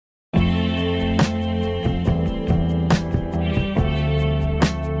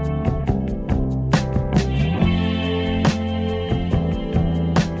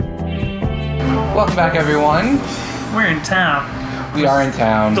Welcome back, everyone. We're in town. We are in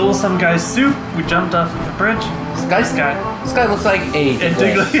town. Stole some guy's soup. We jumped off of the bridge. This guy looks like a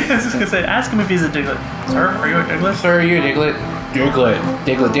diglett. I was just gonna say, ask him if he's a diglett. Sir, are you a diglett? Sir, are you a diglett?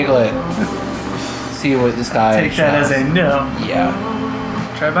 Diglett. See what this guy Take that as a no. Yeah.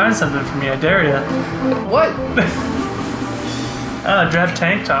 Try buying something for me, I dare ya. What? Oh, a drab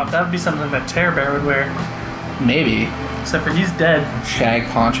tank top. That would be something that Terror Bear would wear. Maybe. Except for he's dead. Shag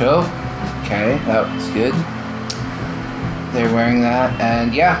poncho. Okay, that was good. They're wearing that,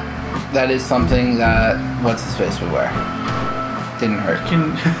 and yeah, that is something that what's his face would wear. Didn't hurt.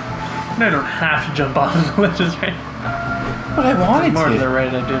 I don't have to jump off of the ledges, right? But I wanted more to. to the right,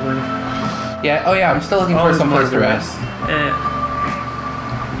 I do believe. Yeah. Oh yeah. I'm still looking for some place to rest. Yeah.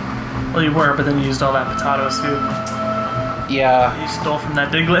 Well, you were, but then you used all that potato soup. Yeah. You stole from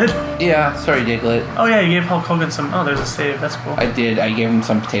that diglett. Yeah. Sorry, Diglett. Oh yeah, you gave Hulk Hogan some. Oh, there's a save. That's cool. I did. I gave him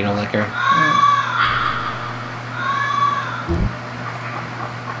some potato liquor. Yeah.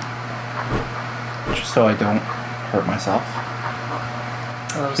 Just so I don't hurt myself.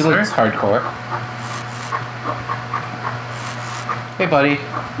 Hello, He sir. looks hardcore. Hey, buddy.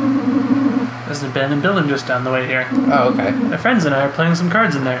 There's an abandoned building just down the way here. Oh, okay. My friends and I are playing some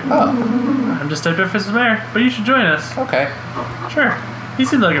cards in there. Oh, I'm just stepped up for some air, but you should join us. okay. Sure. He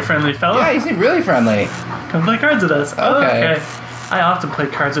seemed like a friendly fellow. Yeah, you seem really friendly. Come play cards with us. Okay. I often play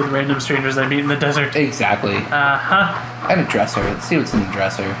cards with random strangers I meet in the desert. Exactly. Uh-huh. And a dresser. Let's see what's in the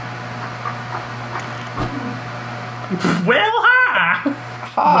dresser. Well, hi!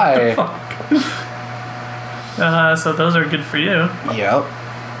 Hi. So those are good for you. Yep.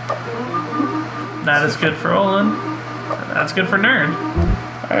 That is good for Olin. And that's good for Nerd.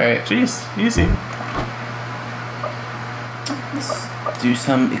 Alright. Jeez, easy. Let's do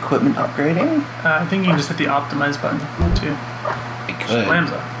some equipment upgrading. I think you can just hit the optimize button, too. I could.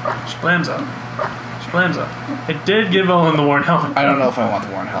 Shblamza. Shblamza. Shblamza. It did give Olin the worn helmet. I don't know if I want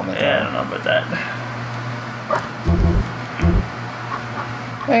the worn helmet. Yeah, I don't know about that.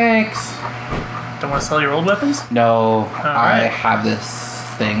 Thanks. Don't want to sell your old weapons? No, I Alright. have this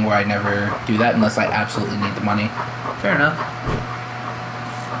thing where I never do that unless I absolutely need the money. Fair enough.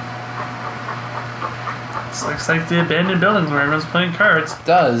 This looks like the abandoned buildings where everyone's playing cards. It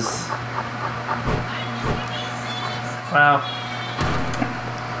does. Wow.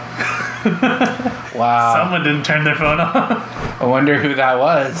 Wow. Someone didn't turn their phone off. I wonder who that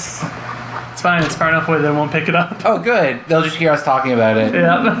was. It's fine, it's far enough away they won't pick it up. Oh, good. They'll just hear us talking about it. Yep.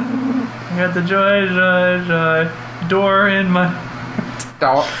 I got the joy door in my...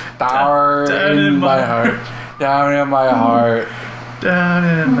 Down in my heart. Down in my heart. Down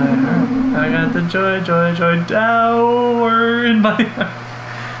in my heart. I got the joy down in my heart.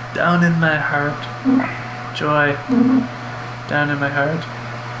 Down in my heart. Joy. Down in my heart.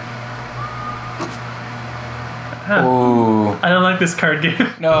 Huh. Ooh. I don't like this card game.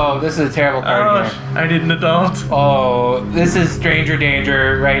 No, this is a terrible card game. I need an adult. Oh, this is stranger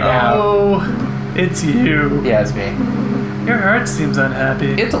danger right now. Oh, it's you. Yeah, it's me. Your heart seems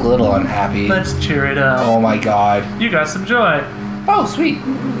unhappy. It's a little unhappy. Let's cheer it up. Oh my god. You got some joy. Oh, sweet.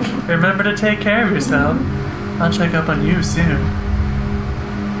 Remember to take care of yourself. I'll check up on you soon.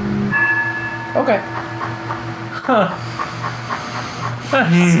 Okay. Huh.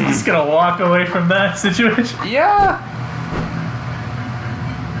 Just gonna walk away from that situation. Yeah.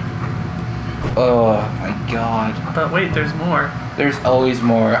 Oh my god. But wait, there's more. There's always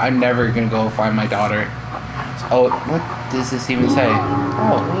more. I'm never gonna go find my daughter. Oh, what does this even say?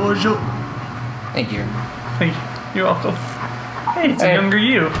 Oh, Bonjour. thank you. Thank you. You're welcome. Hey, it's a Hey. younger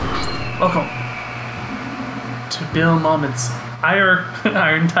you. Welcome to Bill Moment's Iron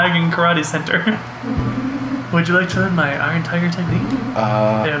Tiger Karate Center. Would you like to learn my Iron Tiger technique?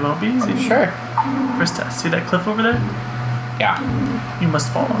 It won't be easy. Sure. First test. See that cliff over there? Yeah. You must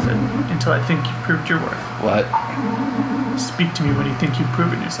fall off it until I think you've proved your worth. What? Speak to me when you think you've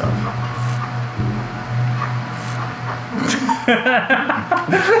proven yourself.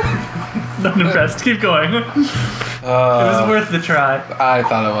 Not impressed. Keep going. It was worth the try. I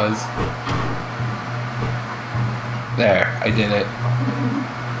thought it was. There, I did it.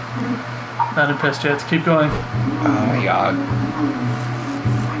 Not impressed yet. Keep going. Oh my god.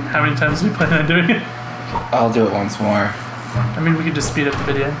 How many times do we plan on doing it? I'll do it once more. I mean, we could just speed up the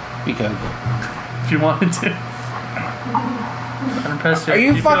video We could. if you wanted to. Not impressed yet. Are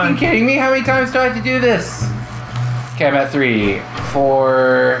you Keep fucking going. kidding me? How many times do I have to do this? Okay, I'm at 3,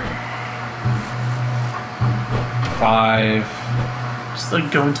 4, 5, Just like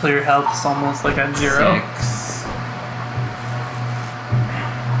go until your health is almost like at 0. 6,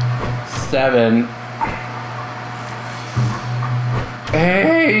 7,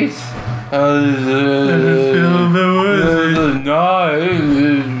 8,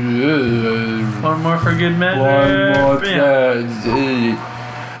 One more for good measure. One more chance.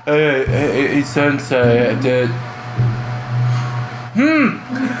 Hey, Sensei, I did.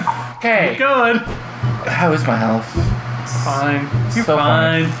 Okay. Keep going. How is my health? Fine. You're So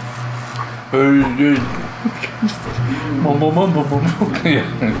fine. Mumble, mumble, mumble.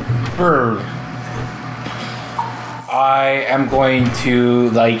 I am going to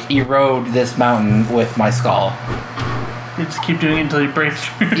like erode this mountain with my skull. You just keep doing it until you break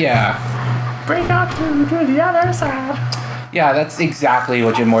through. Yeah. Break out to the other side. Yeah, that's exactly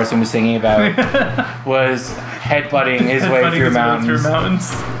what Jim Morrison was singing about. Was headbutting his way through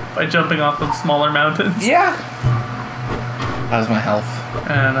mountains. By jumping off of smaller mountains. Yeah. How's my health?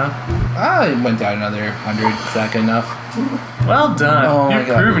 I don't know. It went down another 100. Is that good enough? Well done. Oh my You're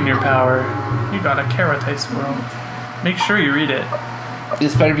God. proving your power. You got a karate swirl. Make sure you read it.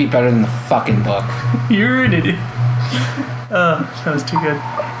 This better be better than the fucking book. You're an idiot. That was too good.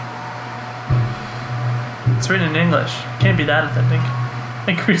 It's written in English. Can't be that authentic.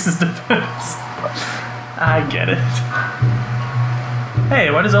 Increases defense. I get it.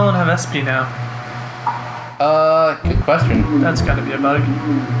 Hey, why does Olin have SP now? Good question. That's gotta be a bug.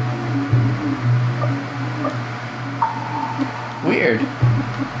 Weird.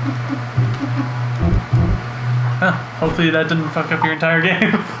 Huh. Hopefully that didn't fuck up your entire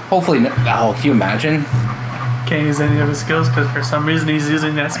game. Hopefully not. Oh, can you imagine? Can't use any of his skills because for some reason he's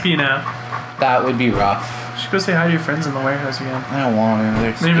using SP now. That would be rough. You should go say hi to your friends in the warehouse again. I don't want to.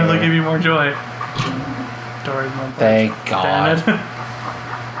 They're Maybe they'll scared. give you more joy. Dory's one. Thank God. Damn it.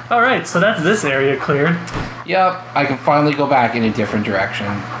 Alright, so that's this area cleared. Yep, I can finally go back in a different direction.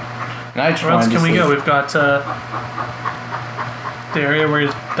 And I just Where else wanted can to we sleep. go? We've got the area where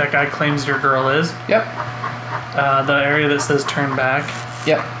that guy claims your girl is. Yep. The area that says turn back.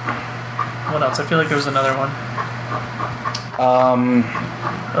 Yep. What else? I feel like there was another one.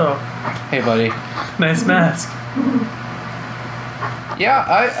 Oh, Hey, buddy. nice mask. Yeah,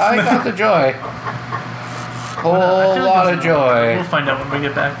 I got the joy. Whole I feel like lot there's of joy. We'll find out when we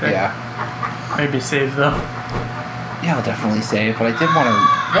get back there. Yeah. Maybe save though. Yeah, I'll definitely save, but I did want to.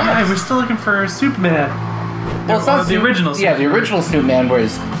 Yeah, we're still looking for Superman. Well, it's not the original. Yeah, the original Suit Man, where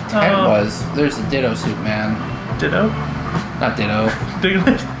his tent Oh. was. There's a Ditto Suit Man. Ditto. Not Ditto.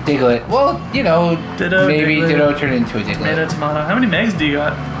 Diglett. Diglett. Well, you know, Ditto, maybe Diglett. Ditto turned into a Tomato, Diglett. tomato. How many megs do you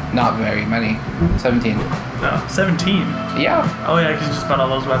got? Not very many. 17. No, 17. Yeah. Oh yeah, because you just bought all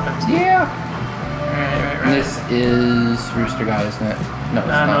those weapons. Yeah. Right. And this is Rooster Guy, isn't it? No, it's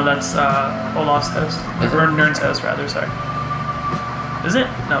not. No, that's Olaf's house. Is it? Or Nern's house, rather. Sorry. Is it?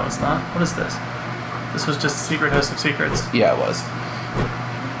 No, it's not. What is this? This was just Secret House of Secrets Yeah, it was.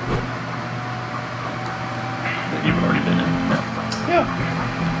 that you've already been in. Yeah.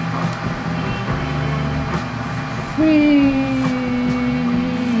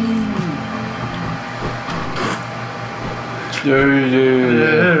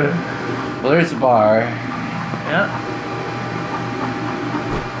 Well, there's a bar. Yeah.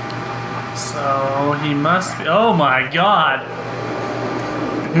 So he must be. Oh my God!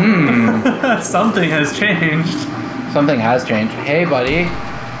 Something has changed. Something has changed. Hey, buddy.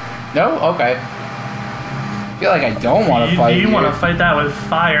 No? Okay. I feel like I don't want to fight You you. want to fight that with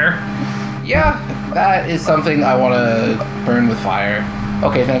fire? Yeah, that is something I want to burn with fire.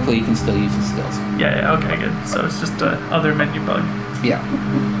 Okay, thankfully you can still use the skills. Yeah. Okay. Good. So it's just other menu bug. Yeah.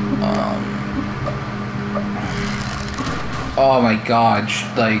 Oh my god,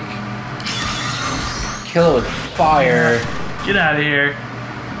 like, kill it with fire. Get out of here.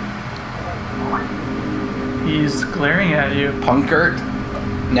 He's glaring at you. Punkert.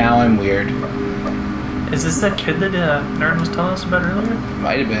 Now I'm weird. Is this that kid that Nerd was telling us about earlier?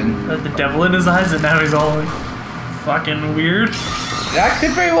 Might have been. Had the devil in his eyes and now he's all like, fucking weird. That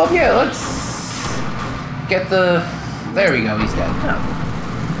could very well be it. Let's get the... There we go, he's dead. Yeah.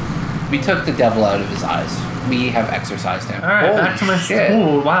 We took the devil out of his eyes. We have exorcised him. Alright, Holy back to my... shit.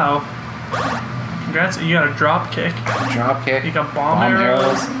 Ooh, wow. Congrats, you got a drop kick. Drop kick. You got bomb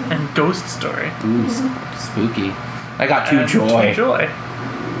arrows and ghost story. Ooh, spooky. I got two And joy. Two joy.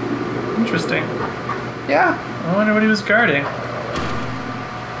 Interesting. Yeah. I wonder what he was guarding.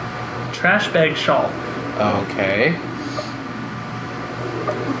 Trash bag shawl. Okay.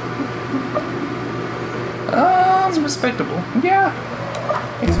 It's respectable. Yeah.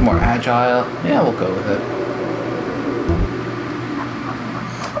 It's more agile. Yeah, we'll go with it.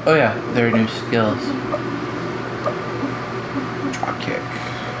 Oh yeah, there are new skills. Drop kick.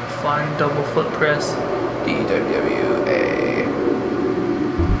 Flying double foot press. DWA.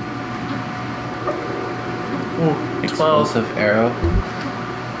 Ooh, 12. Explosive arrow.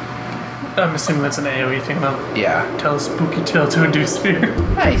 I'm assuming that's an AoE thing though. Yeah. Tell a spooky tale to induce fear.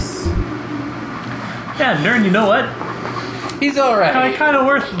 Nice. Yeah, Nern, you know what? He's alright. Kind of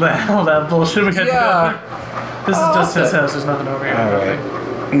worth all that bullshit we had to go through. This is just his house. There's nothing over here. Alright.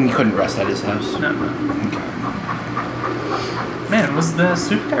 And you couldn't rest at his house? No. Okay. Man, was the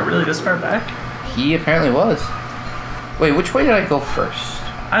soup guy really this far back? He apparently was. Wait, which way did I go first?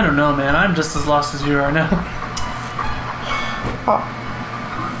 I don't know, man. I'm just as lost as you are now. Oh.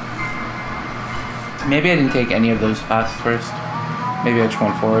 Maybe I didn't take any of those paths first. Maybe I just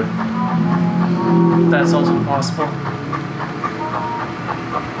went forward. That's also possible.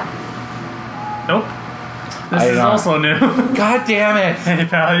 Nope. This is also new. God damn it! Hey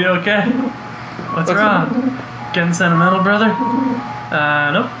pal, you okay? What's wrong? Getting sentimental, brother?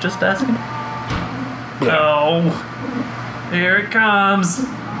 Nope, just asking. Yeah. Oh, here it comes.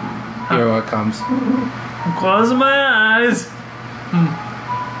 Here it comes. I'm closing my eyes.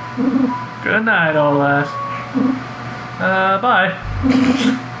 Good night, Olaf. Bye.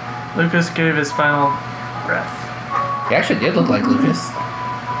 Lucas gave his final breath. He actually did look like Lucas.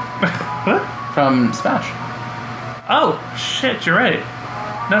 What? From Smash. Oh, shit, you're right.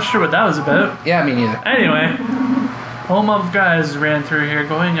 Not sure what that was about. Yeah, me neither. Anyway, a whole mob of guys ran through here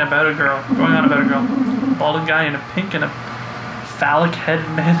going on about a girl. Balding guy in a pink and a phallic headed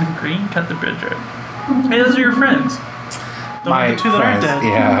man in green cut the bridge out. Hey, those are your friends. The two that aren't dead.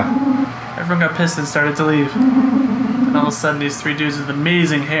 Yeah. Everyone got pissed and started to leave. And all of a sudden, these three dudes with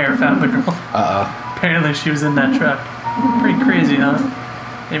amazing hair found the girl. Uh-oh. Apparently, she was in that truck. Pretty crazy, huh?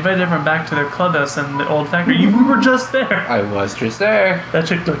 They invited everyone back to their clubhouse and the old factory. You were just there. I was just there. That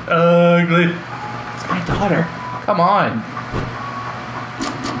chick looked ugly. It's my daughter. Come on.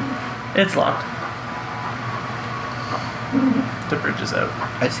 It's locked. The bridge is out.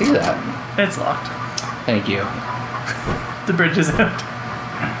 I see that. It's locked. Thank you. The bridge is out.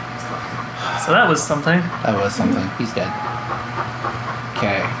 So that was something. That was something. He's dead.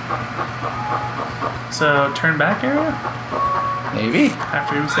 Okay. So, turn back area? Maybe.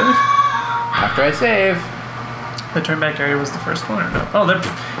 After you save? After I save. The turn back area was the first one, or no? Oh,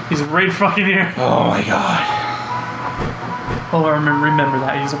 he's right fucking here. Oh my god. Oh, I remember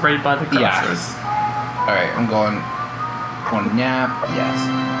that. He's right by the crossroads. Yes. Alright, I'm going nap. Yes.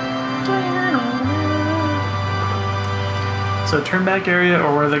 So turn back area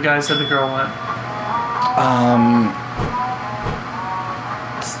or where the guy said the girl went?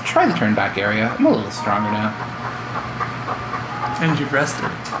 Let's try the turn back area. I'm a little stronger now. And you've rested.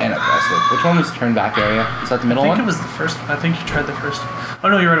 And I've rested. Which one was the turn back area? Is that the middle one? I think it was the first one. I think you tried the first one. Oh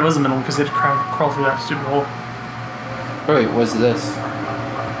no, you're right, it was the middle one because you had to crawl through that stupid hole. Oh, wait, was this?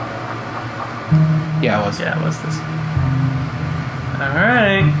 Yeah, it was. Yeah, it was this.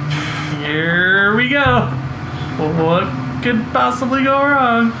 Alright. Here we go. What could possibly go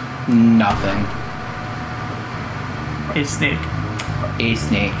wrong? Nothing. A snake. A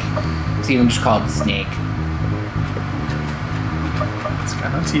snake. It's even just called Snake. It's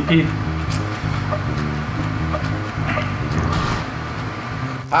got no TP.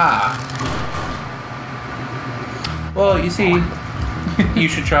 Ah. Well, you see, you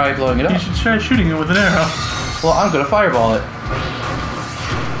should try blowing it up. You should try shooting it with an arrow. Well, I'm gonna fireball it.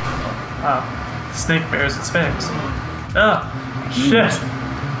 Oh. The snake bears its fangs. Oh. Shit.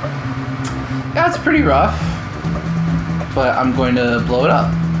 That's pretty rough. But I'm going to blow it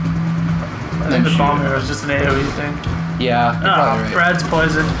up. I think the bomb arrow is just an AoE thing. Yeah, you're probably right. Brad's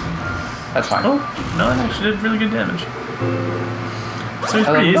poisoned. That's fine. Oh, no, it actually did really good damage. So it's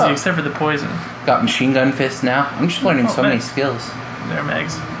pretty easy except for the poison. Got machine gun fists now. I'm just learning so many skills. There,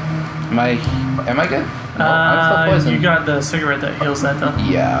 Megs. Am I good? No, I'm still poisoned. You got the cigarette that heals that though.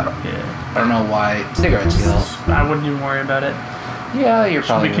 Yeah. Yeah. I don't know why cigarettes heals. I wouldn't even worry about it. Yeah, you're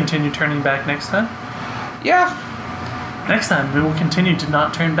probably Should we continue turning back next time? Yeah. Next time, we will continue to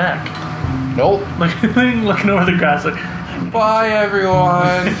not turn back. Nope. Looking over the grass like... Bye,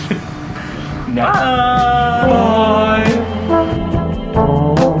 everyone. No. Bye.